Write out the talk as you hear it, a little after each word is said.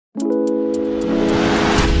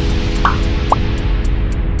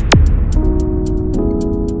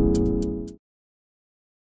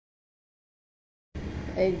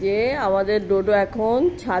এই যে আমাদের ডোডো এখন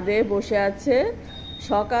ছাদে বসে আছে।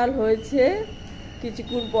 সকাল হয়েছে,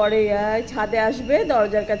 কিছুক্ষণ পরে ছাদে আসবে,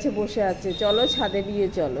 দরজার কাছে বসে আছে। চলো ছাদে নিয়ে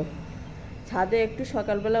চলো, ছাদে একটু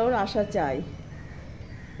সকালবেলা ওর আসা চাই।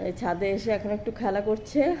 এই ছাদে এসে এখন একটু খেলা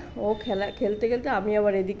করছে। ও খেলতে খেলতে আমি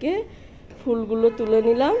আবার এদিকে ফুলগুলো তুলে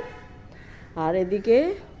নিলাম, আর এদিকে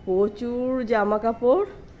প্রচুর জামা কাপড়,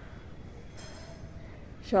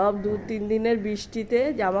 সব 2-3 দিনের বৃষ্টিতে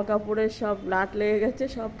জামা কাপড়ের সব লাট লেগে গেছে।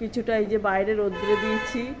 সব কিছুটা এই যে বাইরে রোদ্রে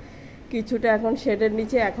দিয়েছি, কিছুটা এখন শেডের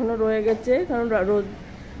নিচে এখনও রয়ে গেছে, কারণ রোদ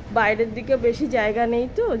বাইরের দিকে বেশি জায়গা নেই,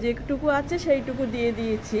 তো যেটুকু আছে সেইটুকু দিয়ে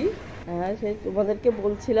দিয়েছি। হ্যাঁ, সেই তোমাদেরকে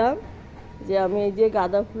বলছিলাম যে আমি এই যে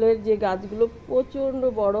গাঁদা ফুলের যে গাছগুলো প্রচণ্ড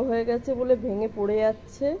বড় হয়ে গেছে বলে ভেঙে পড়ে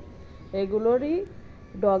যাচ্ছে, এগুলোরই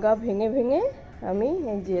ডগা ভেঙে ভেঙে আমি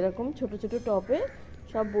এই যে এরকম ছোট ছোট টবে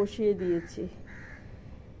সব বসিয়ে দিয়েছি।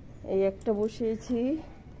 এই একটা বসিয়েছি,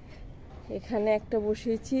 এখানে একটা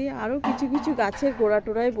বসিয়েছি, আরও কিছু কিছু গাছের গোড়া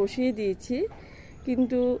টোড়ায় বসিয়ে দিয়েছি,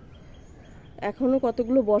 কিন্তু এখনও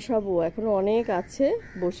কতগুলো বসাবো, এখনও অনেক আছে,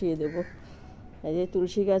 বসিয়ে দেব। এই যে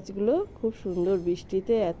তুলসী গাছগুলো খুব সুন্দর,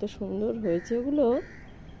 বৃষ্টিতে এত সুন্দর হয়েছে ওগুলো।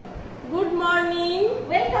 Good morning,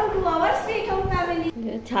 welcome to our street home family.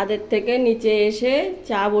 ছাদের থেকে নিচে এসে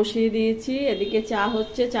চা বসিয়ে দিয়েছি। এদিকে চা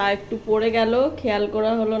হচ্ছে, চা একটু পড়ে গেল, খেয়াল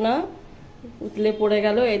করা হলো না, উতলে পড়ে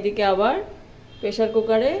গেল। এদিকে আবার প্রেসার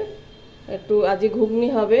কুকারে একটু আজকে ঘুগনি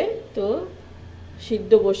হবে, তো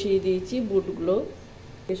সিদ্ধ বসিয়ে দিয়েছি বুটগুলো।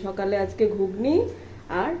 সকালে আজকে ঘুগনি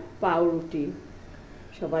আর পাউরুটি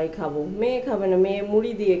সবাই খাবো। মেয়ে খাবে না, মেয়ে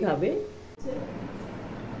মুড়ি দিয়ে খাবে।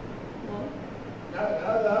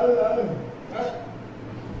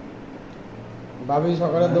 ভাবি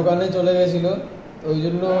সকালে দোকানে চলে গেছিল, ওই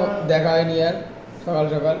জন্য দেখা হয়নি আর সকাল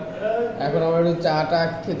সকাল। এখন আমার একটু চা টা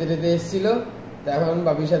খেতে খেতে এসেছিল, এখন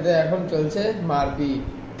বাবির সাথে এখন চলছে মারপিট।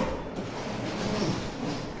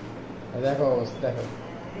 দেখো অবস্থা, দেখো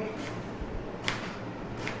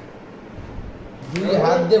দুই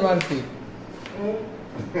হাত দিয়ে মারপিট।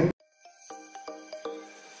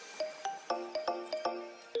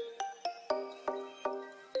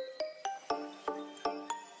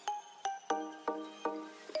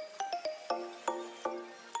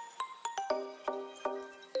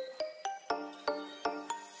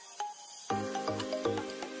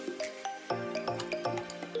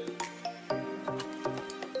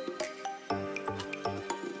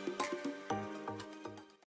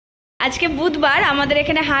 আজকে বুধবার, আমাদের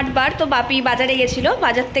এখানে হাটবার, তো বাপি বাজারে গেছিল।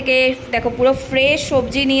 বাজার থেকে দেখো পুরো ফ্রেশ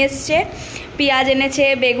সবজি নিয়ে এসছে। পেঁয়াজ এনেছে,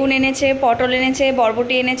 বেগুন এনেছে, পটল এনেছে,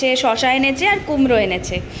 বরবটি এনেছে, শশা এনেছে, আর কুমড়ো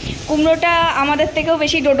এনেছে। কুমড়োটা আমাদের থেকেও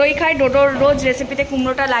বেশি ডোডোই খায়, ডোডোর রোজ রেসিপিতে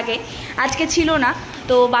কুমড়োটা লাগে। আজকে ছিল না,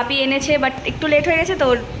 তো বাপি এনেছে, বাট একটু লেট হয়ে গেছে, তো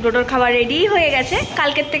ডোডোর খাবার রেডি হয়ে গেছে।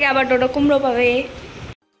 কালকের থেকে আবার ডোডো কুমড়ো পাবে।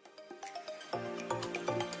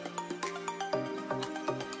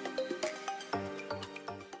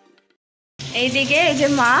 এইদিকে এই যে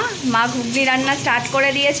মা ঘুগনি রান্না স্টার্ট করে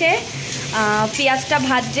দিয়েছে। পেঁয়াজটা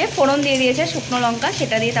ভাজছে, ফোড়ন দিয়ে দিয়েছে শুকনো লঙ্কা,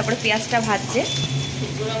 সেটা দিয়ে তারপরে পেঁয়াজটা ভাজছে।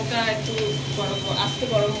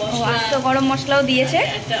 আস্ত গরম মশলাও দিয়েছে,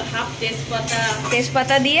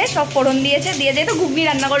 তেজপাতা দিয়ে সব ফোড়ন দিয়েছে। দিয়ে যেহেতু ঘুগনি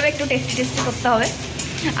রান্না করবে, একটু টেস্টি টেস্টি করতে হবে।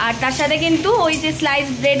 আর তার সাথে কিন্তু ওই যে স্লাইস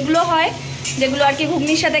ব্রেডগুলো হয়, যেগুলো আর কি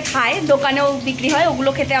ঘুগনির সাথে খায়, দোকানেও বিক্রি হয়, ওগুলো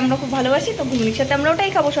খেতে আমরা খুব ভালোবাসি, তো ঘুগনির সাথে আমরা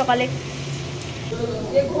ওটাই খাবো সকালে।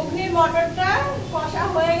 যে ঘুগনির মটরটা কষা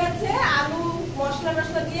হয়ে গেছে, আলু মশলা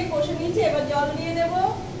টসলা দিয়ে কষে নিয়েছি, এবার জল দিয়ে দেব।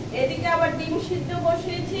 এদিকে আবার ডিম সিদ্ধ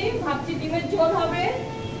বসিয়েছি, ভাবছি ডিমের ঝোল হবে।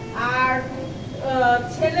 আর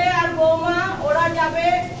ছেলে আর বৌমা ওরা যাবে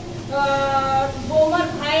বৌমার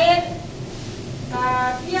ভাইয়ের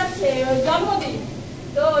কি আছে জন্মদিন,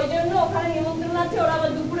 তো ওই জন্য ওখানে নিমন্ত্রণ আছে, ওরা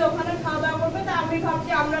আবার দুপুরে ওখানে খাওয়া দাওয়া করবে। তা আমি ভাবছি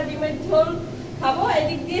আমরা ডিমের ঝোল খাবো।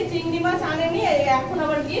 এদিক দিয়ে চিংড়ি মাছ আনেনি, এখন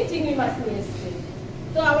আবার গিয়ে চিংড়ি মাছ নিয়ে এসছে,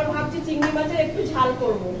 তো আবার ভাবছি চিংড়ি মাছের একটু ঝাল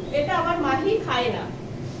করব। এটা আমার মাহি খায় না,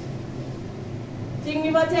 চিংড়ি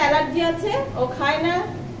মাছে অ্যালার্জি আছে, ও খায় না।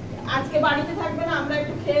 আজকে বাড়িতে থাকবে না, আমরা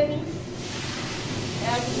একটু খেয়ে নিই।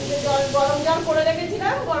 গরম জল করে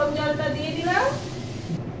রেখেছিলাম, গরম জলটা দিয়ে দিলাম।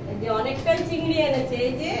 এই যে অনেকটাই চিংড়ি এনেছে,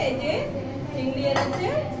 এই যে চিংড়ি এনেছে।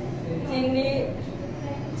 চিংড়ি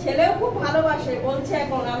ছেলেও খুব ভালোবাসে, বলছে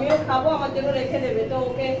এখন আমিও খাবো, আমার জন্য রেখে দেবে। তো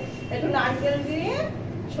ওকে একটু নারকেল দিয়ে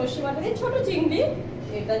সর্ষে বাটা দিয়ে ছোট চিংড়ি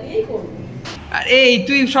এটা দিয়েই করবো। আর এই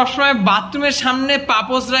তুই সবসময় বাথরুমের সামনে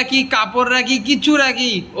পাপোশ রাখি, কাপড় রাখি, কিছু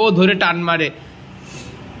রাখি, ও ধরে টান মারে।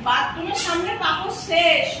 বাথরুমের সামনে পাপোশ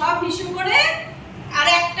শেষ, সব হিসু করে, আর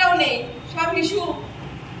একটাও নেই, সব হিসু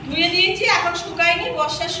ধুয়ে দিয়েছি, এখন শুকায়নি,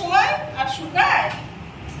 বর্ষার সময় আর শুকায়।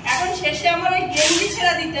 এখন শেষে আমার ওই গেঞ্জি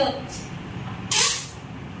ছেড়া দিতে হচ্ছে।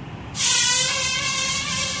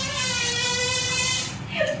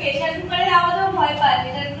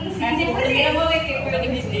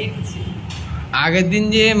 আগের দিন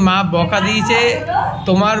যে মা বকা দিয়েছে,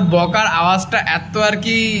 তোমার বকার আওয়াজটা এত আর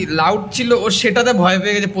কি লাউড ছিল, ও সেটাতে ভয়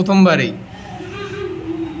পেয়ে গেছে প্রথমবারেই।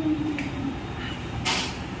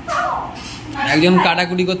 একজন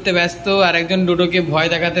কাটাকুটি করতে ব্যস্ত, আর একজন ডোডোকে ভয়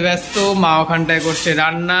দেখাতে ব্যস্ত। মা ওখানটায় করছে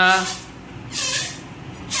রান্না।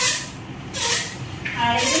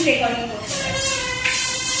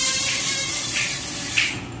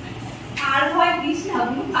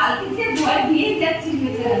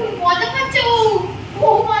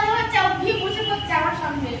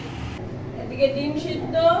 এদিকে ডিম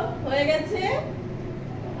সিদ্ধ হয়ে গেছে,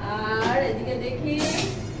 আর এদিকে দেখি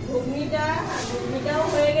ঘুগনিটাও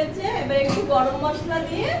হয়ে গেছে। এবার একটু গরম মশলা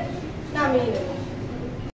দিয়ে নামিয়ে নেব।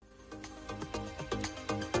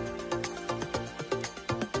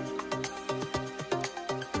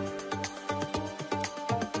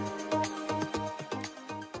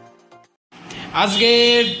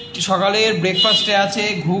 আজকের সকালের ব্রেকফাস্টে আছে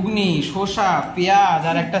ঘুগনি, শসা, পেঁয়াজ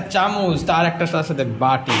আর একটা চামচ, তার একটা তার সাথে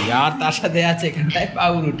বাটি, আর তার সাথে আছে এখানটায়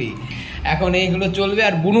পাউরুটি। এখন এইগুলো চলবে।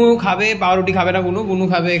 আর বুনু খাবে, পাউরুটি খাবে না বুনু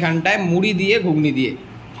খাবে এখানটায় মুড়ি দিয়ে, ঘুগনি দিয়ে।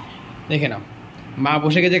 দেখে নাও, মা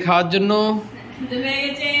বসে গেছে খাওয়ার জন্য।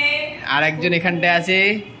 আর একজন এখানটায় আছে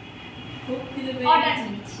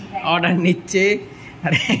অর্ডার নিচ্ছে।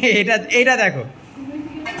 আর এইটা দেখো,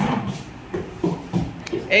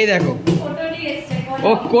 এই দেখো, ও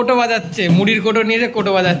কোটো বাজাচ্ছে, মুড়ির কোটো নিয়ে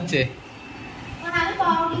কোটো বাজাচ্ছে।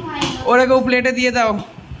 ওরা কেউ প্লেটে দিয়ে দাও,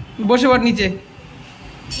 বসে পড় নিচে।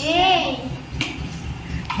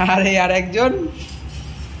 আরে আর একজন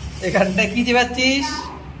এখানটায় কি চেপাচ্ছিস?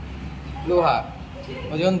 লোহা।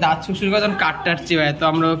 ও যখন দাঁত শুশুর করে তখন কাঠটার চেপায়, তো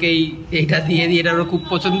আমরা ওকে এইটা দিয়ে দিই। এটা ওর খুব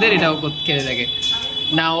পছন্দের, এটাও খেতে থাকে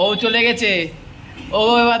না। ও চলে গেছে, ও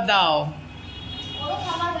এবার দাও।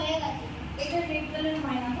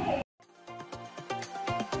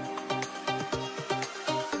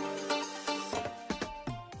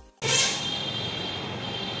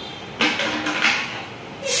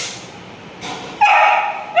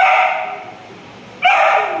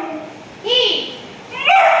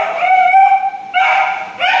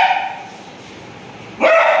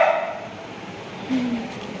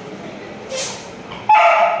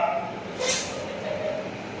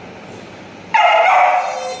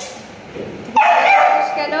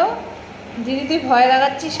 দিদি তুই ভয়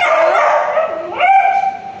লাগাচ্ছিস কেন?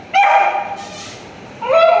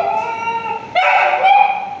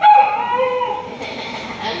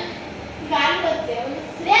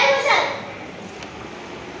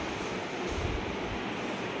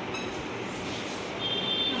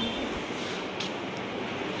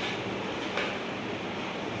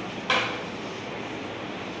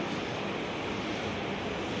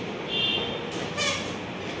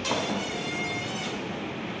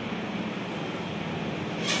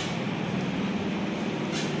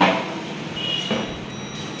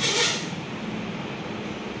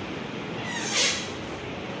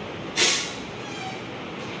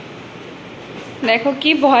 দেখো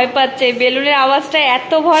কি ভয় পাচ্ছে, বেলুনের আওয়াজটা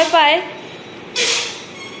এত ভয় পায়।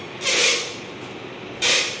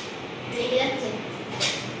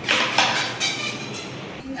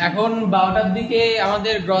 এখন 12টার দিকে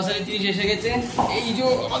আমাদের গ্রসারি জিনিস এসে গেছে। এই যে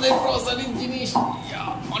আমাদের গ্রসারির জিনিস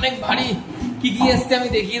অনেক ভারী, কি কি এসছে আমি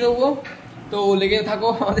দেখিয়ে দেবো, তো লেগে থাকো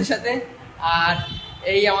আমাদের সাথে। আর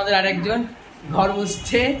এই আমাদের আরেকজন ঘর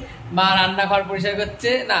মুছছে, মা রান্নাঘর পরিষ্কার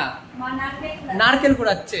করছে, না নারকেল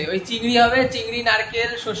কুড়াচ্ছে। ওই চিংড়ি হবে, চিংড়ি নারকেল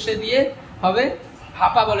সর্ষে দিয়ে হবে,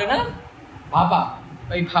 ভাপা বলে না, ভাপা,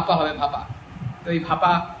 ওই ভাপা হবে, ভাপা। তো ওই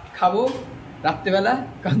ভাপা খাবো রাত্রেবেলা,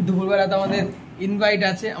 কারণ দুপুরবেলা তো আমাদের ইনভাইট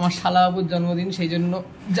আছে, আমার শালা বাবুর জন্মদিন, সেই জন্য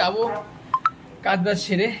যাবো, কাজ বাজ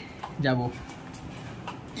সেরে যাবো।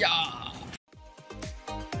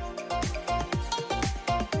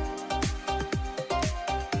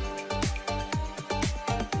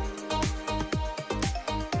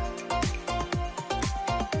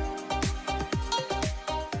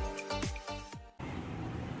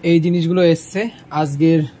 এই জিনিসগুলো এসছে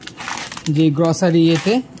আজকের যে গ্রসারি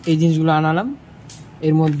ইয়েতে, এই জিনিসগুলো আনালাম।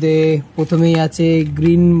 এর মধ্যে প্রথমেই আছে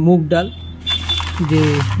গ্রিন মুগ ডাল, যে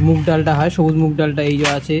মুগ ডালটা হয়, সবুজ মুগ ডালটা, এই যে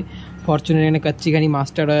আছে ফরচুনের, এখানে কাচ্চিখানি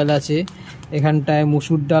মাস্টার্ড অয়েল আছে, এখানটায়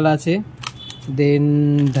মুসুর ডাল আছে, দেন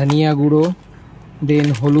ধনিয়া গুঁড়ো, দেন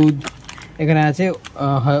হলুদ এখানে আছে।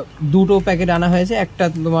 দুটো প্যাকেট আনা হয়েছে, একটা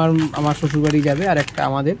তোমার আমার শ্বশুরবাড়ি যাবে আর একটা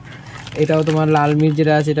আমাদের। এটাও তোমার লাল মির্চ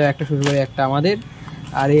যেটা আছে, এটা একটা শ্বশুরবাড়ি, একটা আমাদের।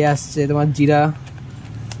 আর এই আসছে তোমার জিরা,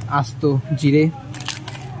 আস্ত জিরে।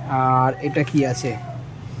 আর এটা কি আছে,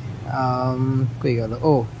 কই গেল,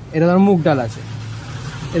 ও এটা তোমার মুগ ডাল আছে,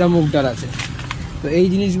 এটা মুগ ডাল আছে। তো এই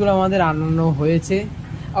জিনিসগুলো আমাদের আনানো হয়েছে।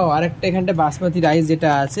 ও আরেকটা এখানটা বাসমতি রাইস যেটা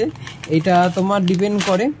আছে, এটা তোমার ডিপেন্ড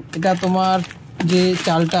করে, এটা তোমার যে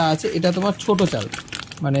চালটা আছে এটা তোমার ছোট চাল,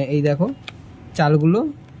 মানে এই দেখো চালগুলো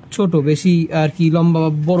ছোট, বেশি আর কি লম্বা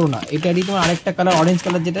বড় না। এটারই তোমার আরেকটা কালার অরেঞ্জ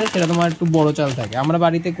কালার যেটা, সেটা তোমার একটু বড় চাল থাকে। আমরা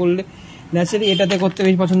বাড়িতে করলে ন্যাচারালি এটাতে করতে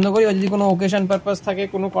বেশি পছন্দ করি, আর যদি কোনো ওকেশন পারপাস থাকে,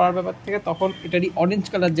 কোনো করার ব্যাপার থাকে, তখন এটারই অরেঞ্জ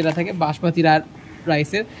কালার যেটা থাকে বাসমতি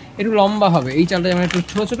রাইসের একটু লম্বা হবে। এই চালটা যেমন একটু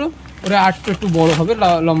ছোটো ছোটো, ওটা একটু বড় হবে,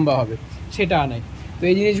 লম্বা হবে, সেটা আনাই। তো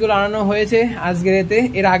এই জিনিসগুলো আনানো হয়েছে আজকের এতে।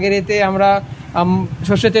 এর আগের এতে আমরা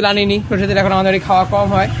সর্ষের তেল আনিনি, সর্ষের তেল এখন আমাদের খাওয়া কম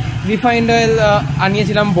হয়। রিফাইন্ড অয়েল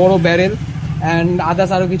আনিয়েছিলাম বড় ব্যারেল, অ্যান্ড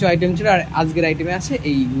আদার্স আরও কিছু আইটেম ছিল। আর আজকের আইটেমে আছে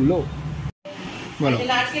এইগুলো। বলো।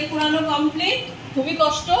 নারকেল কুড়ানো কমপ্লিট, খুবই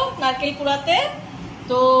কষ্ট নারকেল কুড়াতে।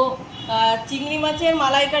 তো চিংড়ি মাছের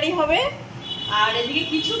মালাইকারি হবে, আর এদিকে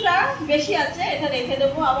কিছুটা বেশি আছে, এটা রেখে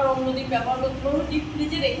দেবো, আবার অন্যদিন ব্যবহার করতে পারবো, ডিপ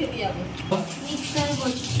ফ্রিজে রেখে দিয়ে যাবো। মিক্সার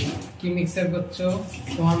করছি। কি মিক্সার করছো?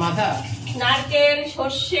 তোমার মাথা? নারকেল,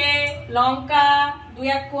 সর্ষে, লঙ্কা,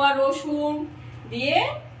 2-1 কোয়া রসুন দিয়ে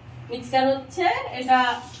মিক্সার হচ্ছে, এটা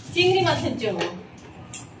চিংড়ি মাছের জন্য।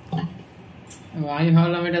 আমি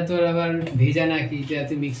ভাবলাম এটা তোর আবার ভেজা নাকি,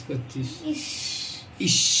 তুই মিক্স করছিস।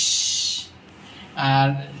 ইস। আর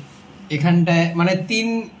এখানটায় মানে 3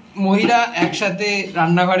 মহিলা একসাথে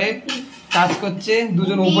রান্নাঘরে কাজ করছে,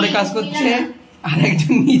 2জন উপরে কাজ করছে আর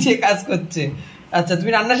একজন নিচে কাজ করছে। আচ্ছা,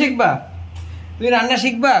 তুমি রান্না শিখবা? তুমি রান্না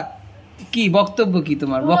শিখবা? কি বক্তব্য, কি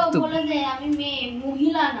তোমার বক্তব্য? আমি মেয়ে,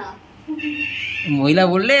 মহিলা না। মহিলা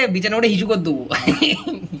বললে বিছানা ওটা হিসু করে দেবো।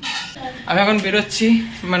 আমি এখন বেরোচ্ছি,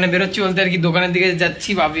 মানে বেরোচ্ছি বলতে আর কি দোকানের দিকে যাচ্ছি।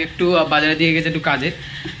 বাবু একটু বাজারে দিয়ে গেছে একটু কাজে,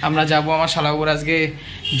 আমরা যাব। আমার শালাবাবুর আজকে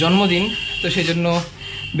জন্মদিন, তো সেই জন্য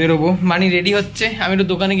বেরোবো। মানি রেডি হচ্ছে, আমি একটু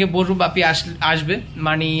দোকানে গিয়ে বসবো। বাপি আসবে,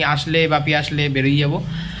 মানি আসলে, বাপি আসলে বেরোই যাবো।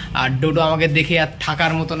 আর ডোডো আমাকে দেখে আর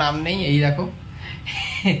থাকার মতো নাম নেই, এই দেখো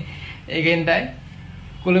এখানটায়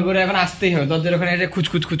কোলে করে এখন আসতেই হবে, দরজার ওখানে এসে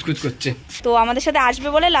খুচখুচ করছে। তো আমাদের সাথে আসবে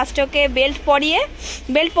বলে লাস্টে ওকে বেল্ট পরিয়ে,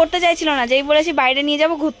 বেল্ট পরতে চাইছিল না, যেই বলেছি বাইরে নিয়ে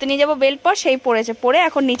যাব, ঘুরতে নিয়ে যাব, বেল্ট পর, সেই পরেছে, পরে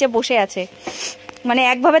এখন নিচে বসে আছে, মানে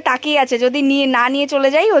একভাবে তাকিয়ে আছে যদি নিয়ে চলে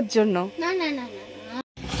যাই ওর জন্য। না না না,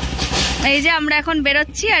 এই যে আমরা এখন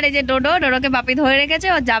বেরোচ্ছি, আর এই যে ডোডোকে বাপি ধরে রেখেছে,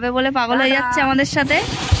 ও যাবে বলে পাগল হয়ে যাচ্ছে আমাদের সাথে।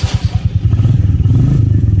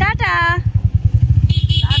 টাটা।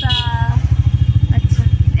 আচ্ছা,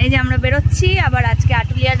 এই যে আমরা বেরোচ্ছি, আবার আজকে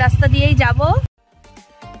আটুলিয়ার রাস্তা দিয়েই যাব।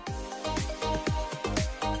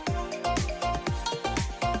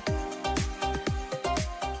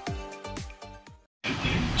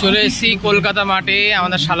 চলে এসেছি কলকাতা মাঠে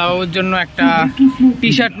আমাদের শালাবাবুর জন্য একটা টি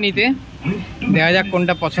শার্ট নিতে। দেখা যাক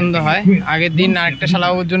কোনটা পছন্দ হয়। আগের দিন আরেকটা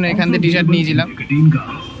শালাবাবুর জন্য এখান থেকে টি শার্ট নিয়েছিলাম,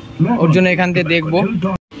 ওর জন্য এখান থেকে দেখবো।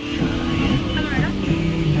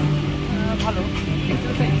 ভালো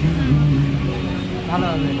ভালো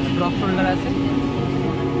হবে, ড্রপ শোল্ডার আছে,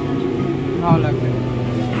 ভালো লাগবে।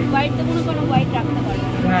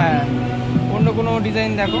 হ্যাঁ, অন্য কোনো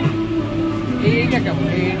ডিজাইন দেখো। এইটা কেমন?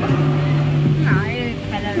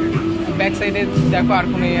 ব্যাক সাইডে দেখো আর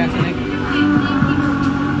কোনো আছে নাকি,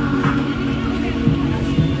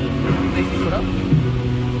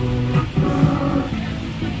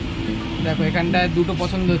 দেখো এখানটায় দুটো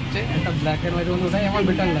পছন্দ হচ্ছে, একটা ব্ল্যাক এর হোয়াইট, ওটাই আমার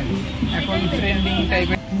বেটার লাগে এখন ট্রেন্ডিং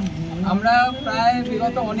টাইপের। আমরা প্রায়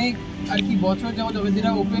বিগত অনেক আর কি বছর যাবত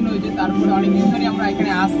যেটা ওপেন হয়েছে, তারপরে অনেক দিন ধরে আমরা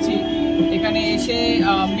এখানে আসছি। এখানে এসে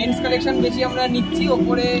মেন্স কালেকশন বেশি আমরা নিচ্ছি।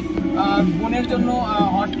 ওপরে বোনের জন্য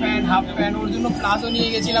হট প্যান্ট, হাফ প্যান্ট, ওর জন্য প্লাজো নিয়ে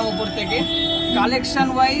গেছিলাম ওপর থেকে। কালেকশন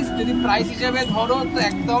ওয়াইজ যদি প্রাইস হিসাবে ধরো তো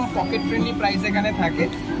একদম পকেট ফ্রেন্ডলি প্রাইস এখানে থাকে।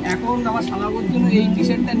 এখন আমার শালাবোর জন্য এই টি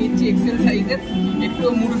শার্টটা নিচ্ছি এক্সেল সাইজের, একটু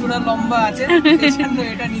মুড়ুটুড়া লম্বা আছে, সেই জন্য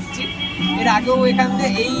এটা নিচ্ছি। এর আগেও এখান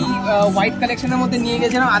থেকে এই হোয়াইট কালেকশনের মধ্যে নিয়ে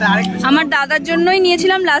গেছিলাম। আর আরেকটা আমার দাদার জন্যই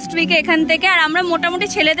নিয়েছিলাম লাস্ট উইকে এখান থেকে। আর আমরা মোটামুটি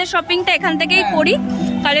ছেলেদের শপিংটা এখান থেকেই করি,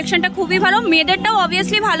 কালেকশনটা খুবই ভালো। মেয়েদেরটাও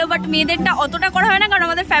অবভিয়াসলি ভালো, বাট মেয়েদেরটা অতটা করা হয় না, কারণ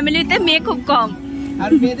আমাদের ফ্যামিলিতে মেয়ে খুব কম।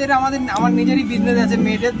 আর মেয়েদের আমার নিজেরই বিজনেস আছে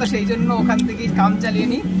মেয়েদের, তো সেই জন্য ওখান থেকেই কাম চালিয়ে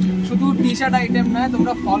নিই। শুধু টি শার্ট আইটেম নয়,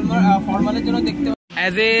 তোমরা ফর্মালের জন্য দেখতে পারো।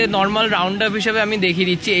 As a normal round up হিসেবে আমি দেখিয়ে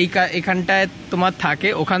দিচ্ছি, এখানটায় তোমার থাকে,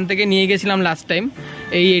 ওখান থেকে নিয়ে গেছিলাম লাস্ট টাইম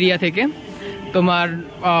এই এরিয়া থেকে। তোমার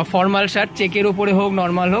ফর্মাল শার্ট চেকের ওপরে হোক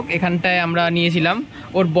নর্মাল হোক, এখানটায় আমরা নিয়েছিলাম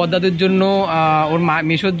ওর বড়দাদের জন্য, ওর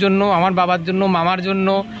মেশোর জন্য, আমার বাবার জন্য, মামার জন্য,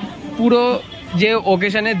 পুরো যে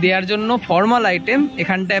ওকেশনে দেওয়ার জন্য ফর্মাল আইটেম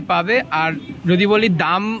এখানটায় পাবে। আর যদি বলি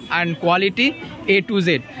দাম and quality A to Z,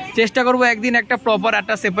 চেষ্টা করবো একদিন একটা প্রপার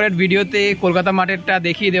একটা সেপারেট ভিডিওতে কলকাতা মার্কেটটা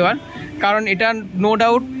দেখিয়ে দেওয়ার, কারণ এটা নো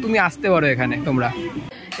ডাউট তুমি আসতে পারো এখানে। তোমরা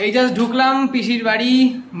এই জাস্ট ঢুকলাম পিসির বাড়ি,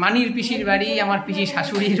 মানির পিসির বাড়ি, আমার পিসি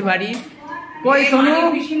শাশুড়ির বাড়ি। কই শোনো,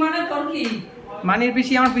 পিসি মানে তোর কি? মানির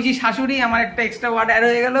পিসি আমার পিসি শাশুড়ি, আমার একটা এক্সট্রা ওয়ার্ড অ্যাড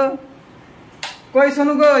হয়ে গেল। কই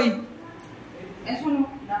সোনু কই?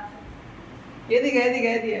 এদিকে এদিকে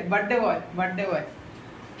এদিকে। বার্থডে বয়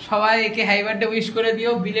সবাই একে হ্যাপি বার্থডে উইশ করে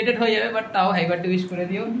দিও। বিলেটেড হয়ে যাবে বাট তাও হ্যাপি বার্থডে উইশ করে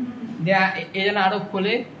দিও। এই যেন আরো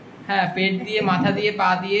খোলে, হ্যাঁ, পেট দিয়ে, মাথা দিয়ে, পা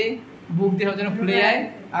দিয়ে, বুক দিয়ে সব যেন খুলে যায়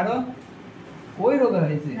আরো। ওই রোগ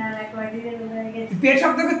হয়েছে, পেট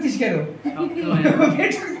শক্ত করছিস কেন?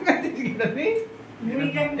 পেট শক্ত করছিস কেন তুই?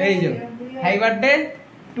 এই যে হ্যাপি বার্থডে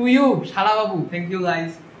টু ইউ শালা বাবু। Thank you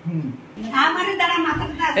guys.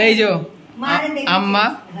 এই যে আম্মা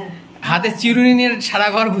হাতে চিরুনি নিয়ে সারা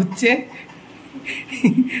ঘর ঘুরছে।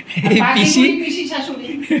 এই পিসি শাশুড়ি।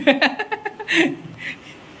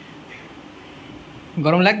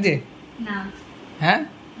 গরম লাগছে না? হ্যাঁ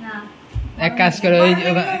না, এক কাজ করো, ওই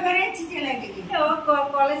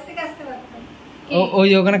ওই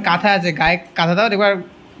ওখানে কাঁথা আছে, গায়ে কাঁথা দাও, একবার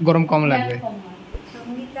গরম কম লাগবে।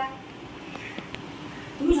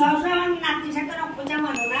 তুমি সবসময় আমার নাতির সাথে খোঁজা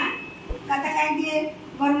মানো না, কাঁথা গায়ে দিয়ে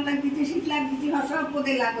গরম লাগছে, শীত লাগছে, সব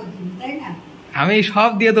পদে লাগো তুমি, তাই না? আমি সব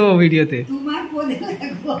দিয়ে দেবো ভিডিওতে, তোমার পদে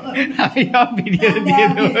লাগো, আমি সব ভিডিওতে দিয়ে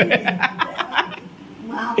দেবো।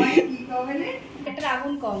 মা ভাই কি কবে রে? একটা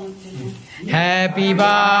আগুন কম হচ্ছে। Happy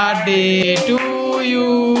birthday to you,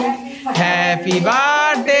 happy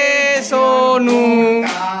birthday Sonu,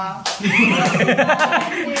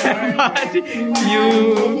 you.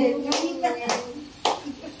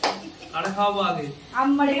 আরে খাওয়াবো আগে,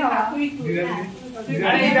 আমারে খাওয়া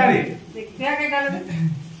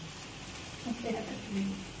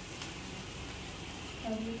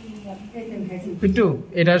পিট্টু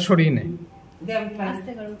এটা সরিয়ে নে,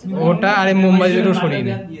 ওটা আরে মুম্বাই দুটো সরিয়ে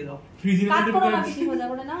নে।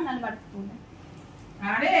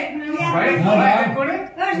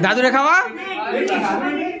 দাদুরে খাওয়া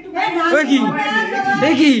কি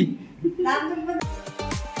দেখি।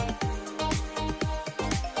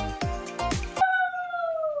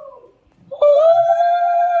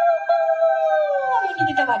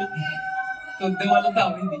 দিতে পারি তোর দেওয়ালে তো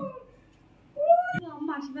আমি দিই।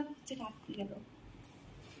 আম্মা আশীর্বাদ করছে, কাটতে গেল।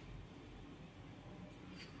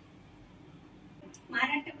 মার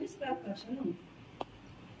একটা পিস করে শোনো,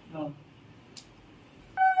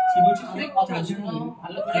 কি বলছিস? কথা শুনো,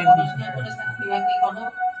 ভালো করে পড়াশোনা করে চাকরি বাকরি করো,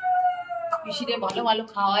 পিসিরে ভালো ভালো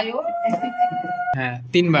খাওয়ায়ও। হ্যাঁ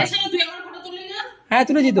 3 বার। তুই আমার ফটো তুললি না? হ্যাঁ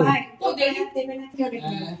তুলেছি তো। ও দেখি দেবে না কেউ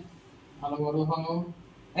দেখবে না। ভালো বড় ভালো,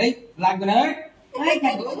 এই লাগবে না।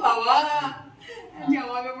 ও বাবা,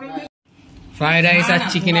 ফ্রাইড রাইস আর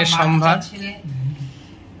চিকেনের সম্ভার।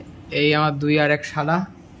 এই আমার 2 আর 1 শালা,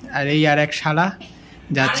 আর এই আর 1 শালা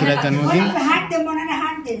যাচ্ছিল জন্মদিন। হাত দে মনে না,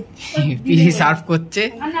 হাত দে। পিসি সার্ভ করছে,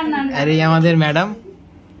 আর এই আমাদের ম্যাডাম।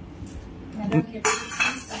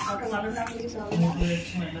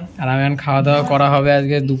 আর আমি এখন খাওয়া দাওয়া করা হবে,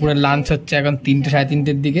 আজকে দুপুরের লাঞ্চ হচ্ছে এখন 3টে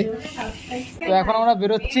 3:30-এর দিকে। তো এখন আমরা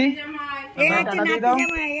বেরোচ্ছি। টাটা দিয়ে দাও,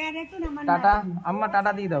 টাটা আম্মা,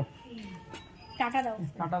 টাটা দিয়ে দাও, টাকা দাও,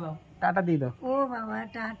 টাটা দাও, টাটা দিয়ে দাও। ও বাবা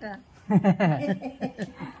টাটা।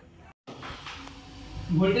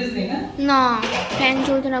 ভোল্টেজ নেই না? না ফ্যান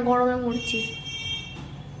চলছে না, গরমে মরছি।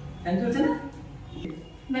 ফ্যান চলছে না?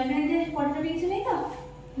 ব্যাটারিতে কতটা বেশি নেই তো?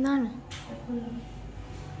 না না,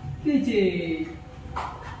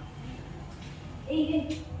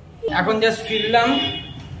 এখন জাস্ট ফিরলাম।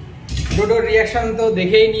 ডোডোর রিয়াকশন তো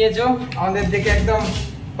দেখেই নিয়েছো, আমাদের দেখে একদম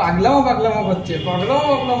পাগলামো করছে।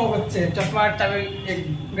 চশমা চাবি,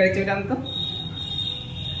 গাড়ি চাবি টানতো।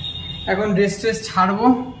 এখন ড্রেস ছাড়বো,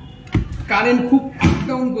 কারেন্ট খুব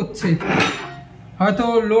ডাউন করছে, হয়তো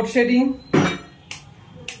লোডশেডিং।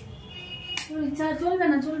 চলবে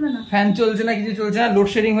না, ফ্যান চলছে না, কিছু চলছে না,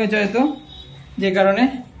 লোডশেডিং হয়েছে হয়তো, যে কারণে।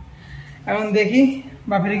 এখন দেখি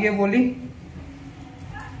বাপের গিয়ে বলি।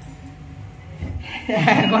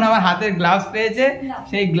 এখন আমার হাতের গ্লাভস পেয়েছে,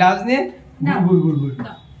 সেই গ্লাভস নিয়ে ঘুর,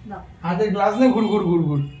 হাতের গ্লাভস নিয়ে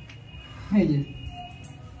ঘুর। এই যে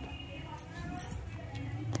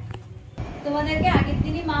তোমাদেরকে আগের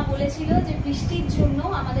দিনই মা বলেছিল যে বৃষ্টির জন্য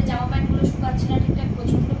আমাদের জামা প্যান্ট গুলো শুকাচ্ছে না ঠিকঠাক,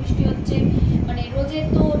 প্রচন্ড বৃষ্টি হচ্ছে। মানে রোজের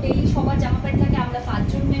তো ডেইলি সবার জামা প্যান্ট থাকে, আমরা 5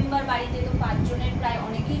 জন মেম্বার বাড়িতে, তো 5 জনের প্রায়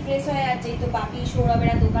অনেকেই ড্রেস হয়। আর যেহেতু বাপি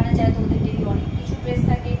সৌরভেরা দোকানে যায়, তো ওদের ডেইলি অনেক কিছু ড্রেস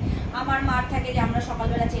থাকে। আমার মার থাকে যে আমরা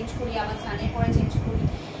সকালবেলা চেঞ্জ করি, আবার স্নানের পরে চেঞ্জ করি।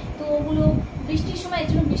 তো ওগুলো বৃষ্টির সময়, এর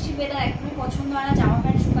জন্য বৃষ্টির ওয়েদার একদমই পছন্দ হয় না, জামা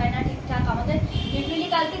প্যান্ট শুকায় না ঠিকঠাক। আমাদের লিটারালি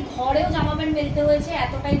কালকে ঘরেও জামা প্যান্ট মেলতে হয়েছে,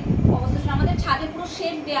 এতটাই অবস্থা ছিল। আমাদের ছাদে পুরো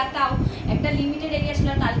শেড দেয়া, তাও একটা লিমিটেড এরিয়া ছিল।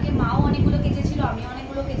 কালকে মাও অনেকগুলো কেচেছিল, আমি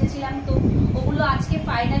অনেকগুলো কেচেছিলাম, তো ওগুলো আজকে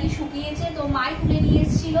ফাইনালি শুকিয়েছে। তো মাই তুলে নিয়ে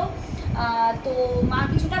এসেছিল, তো মা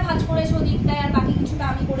কিছুটা ভাঁজ করেছে ওদিকটায়, আর বাকি কিছুটা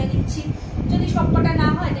আমি করে দিচ্ছি। যদি সবকটা না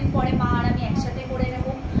হয় দেন পরে মা আর আমি একসাথে করে নেব।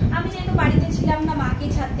 আমি যেহেতু বাড়িতে ছিলাম না, মাকে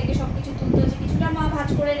ছাদ থেকে সবকিছু তুলতে হয়েছে, কিছুটা মা ভাঁজ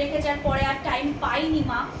করে রেখেছে। আর পরে আর টাইম পাইনি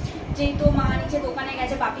মা, যে যেই তো মা নিচে দোকানে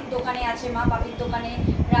গেছে, বাপির দোকানে আছে, মা বাপির দোকানে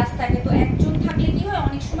রাস্তাকে, তো একজন থাকলে কি হয়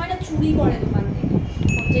অনেক সময় না চুরি করে দোকান থেকে।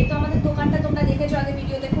 যেহেতু আমাদের দোকানটা তোমরা দেখেছো আগে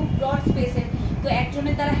ভিডিওতে খুব ব্রড স্পেসের, তো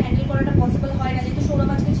একজনের দ্বারা হ্যান্ডেল করাটা পসিবল হয় না। যেহেতু সৌরভ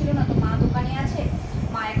আজকে ছিল না, তো মা দোকানে আছে,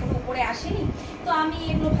 মা এখনো উপরে আসেনি, তো আমি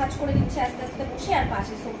এগুলো ভাজ করে দিচ্ছি আস্তে আস্তে বসে। আর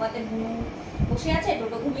পাশে সোফাতে বুনু বসে আছে,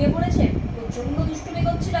 ডোডো ঘুমিয়ে পড়েছে, প্রচন্ড দুষ্টুমি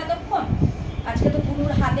করছিল এতক্ষণ। আজকে তো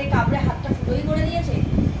বুনুর হাতে কামড়ে হাতটা ফুটোই করে দিয়েছে,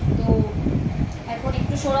 তো এখন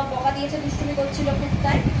একটু সৌরভ বকা দিয়েছে, দুষ্টুমি করছিল খুব,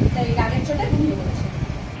 তাই রাগের চোটে ঘুমিয়ে পড়েছে।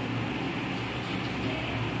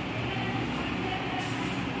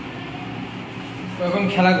 এখন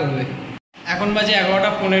খেলা করবে। এখন বাজে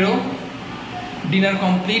 11:15, ডিনার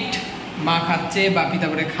কমপ্লিট, মা খাচ্ছে, বাপি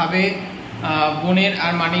তারপরে খাবে, বোনের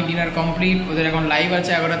আর মানির ডিনার কমপ্লিট। ওদের এখন লাইভ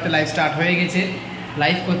আছে, 11টাতে লাইভ স্টার্ট হয়ে গেছে,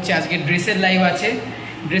 লাইভ করছে। আজকে ড্রেসের লাইভ আছে,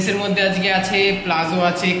 ড্রেসের মধ্যে আজকে আছে প্লাজো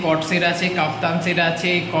আছে, কট সেট আছে, কাফতান সেট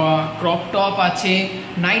আছে, ক্রপ টপ আছে,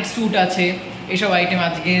 নাইট স্যুট আছে, এসব আইটেম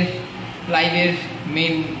আজকের লাইভের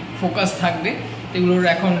মেন ফোকাস থাকবে। এগুলোর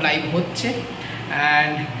এখন লাইভ হচ্ছে।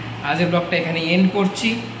 অ্যান্ড আজকের ব্লগটা এখানে এন্ড করছি।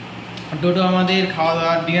 ডোডো আমাদের খাওয়া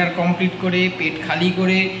দাওয়া ডিনার কমপ্লিট করে পেট খালি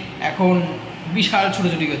করে এখন বিশাল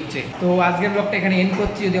ছুটোছুটি করছে। তো আজকের ব্লগটা এখানে এন্ড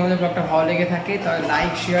করছি। যদি আমাদের ব্লগটা ভালো লেগে থাকে তাহলে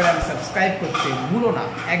লাইক, শেয়ার আর সাবস্ক্রাইব করতে ভুলো না,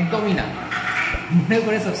 একদমই না, মনে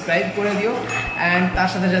করে সাবস্ক্রাইব করে দিও। অ্যান্ড তার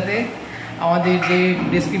সাথে সাথে আমাদের যে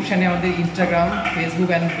ডেসক্রিপশানে আমাদের ইনস্টাগ্রাম, ফেসবুক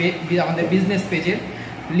অ্যান্ড আমাদের বিজনেস পেজের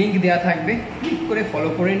লিঙ্ক দেওয়া থাকবে, ক্লিক করে ফলো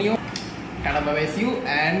করে নিও। Tata, bye bye, C you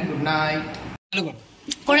and good night.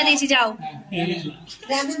 করে দিয়েছি, যাও।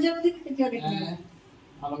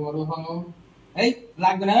 ভালো বলো, ভালো এই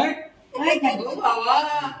লাগবে না,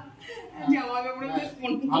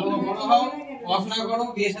 ভালো বড় হও, পড়াশোনা করো,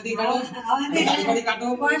 বিয়ে শাদী করো, গাড়ি কাটো।